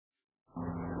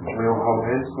We'll hold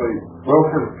hands, please.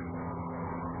 Welcome.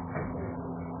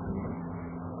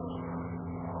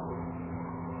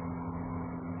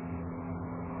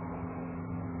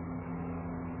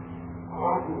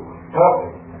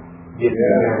 Yes.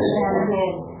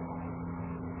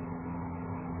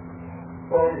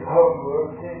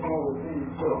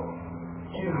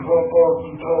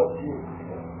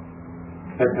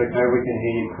 That's okay, we can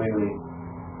hear you clearly.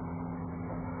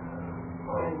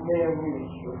 My name is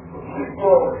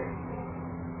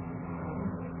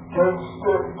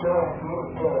Konstantin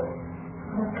Raudive.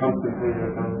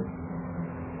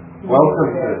 Welcome,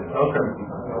 sir. Welcome.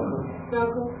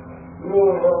 You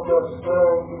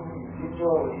understand the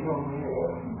situation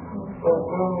here, but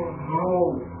when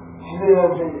you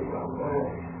clearly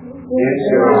Yes,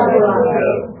 sir.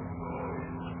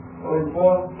 I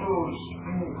want to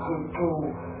speak to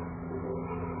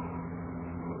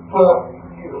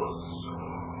Barrios.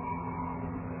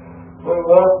 I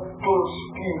want to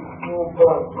speak to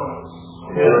Barrios.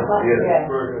 Yes.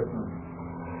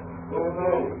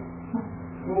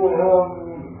 You have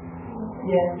me.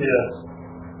 Yes.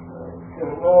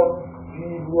 Cannot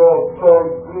feel your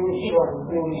vibration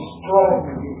very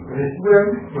strongly.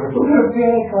 We're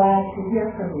very glad to hear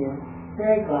from you.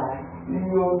 Very glad. You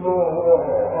know who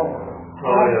I am.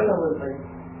 Absolutely.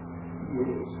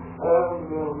 Yes, I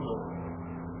remember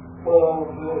all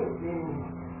the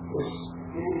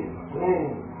spirit thing.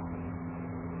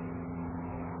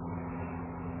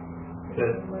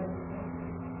 Yes.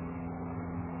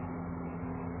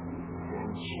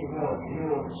 She not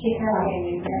here. She cannot hear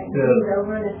you. Yes. She's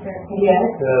over to start. Yes.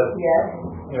 Yes.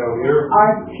 Yeah, we're...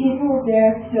 Are people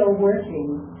there still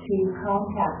working to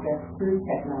contact us through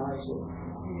technology?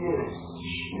 Yes,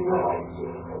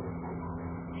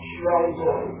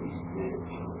 Schreiber is dead.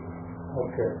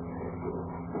 Okay.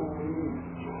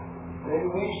 I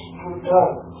wish to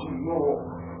talk to you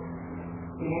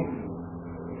in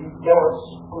regards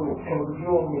to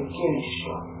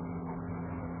communication.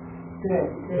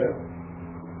 Good.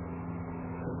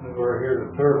 We're here to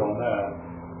serve on that.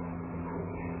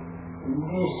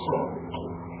 Listen,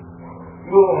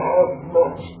 you have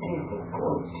much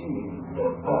difficulty in the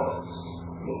past.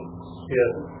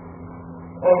 Yes.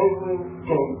 I will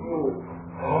tell you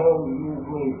how you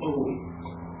will do it.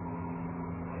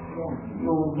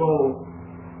 You know